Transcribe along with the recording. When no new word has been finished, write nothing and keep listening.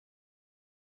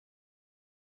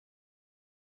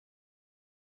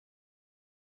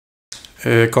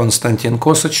Konstantin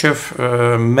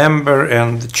Kosachev, member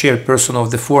and chairperson of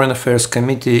the Foreign Affairs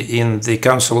Committee in the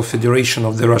Council of Federation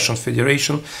of the Russian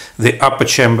Federation, the upper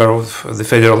chamber of the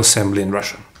Federal Assembly in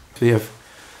Russia. We have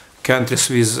countries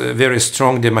with very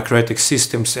strong democratic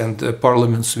systems and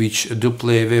parliaments which do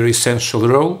play a very essential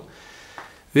role.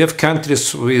 We have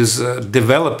countries with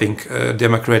developing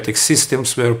democratic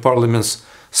systems where parliaments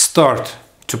start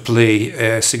to play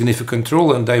a significant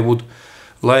role, and I would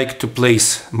like to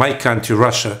place my country,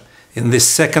 Russia, in this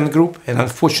second group. And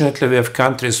unfortunately, we have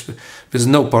countries with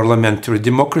no parliamentary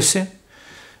democracy,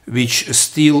 which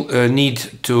still need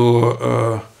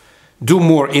to do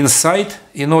more inside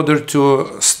in order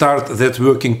to start that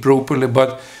working properly,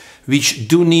 but which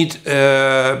do need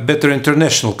better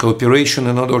international cooperation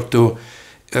in order to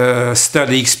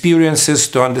study experiences,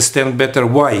 to understand better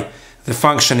why the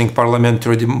functioning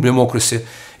parliamentary democracy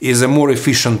is a more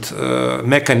efficient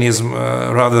mechanism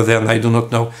rather than, I do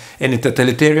not know, any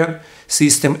totalitarian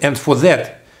system. And for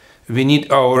that, we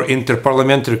need our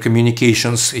inter-parliamentary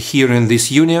communications here in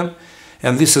this union.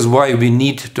 And this is why we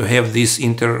need to have this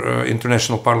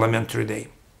International Parliamentary Day.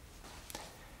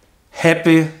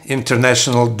 Happy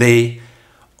International Day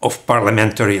of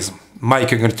Parliamentarism. My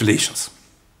congratulations.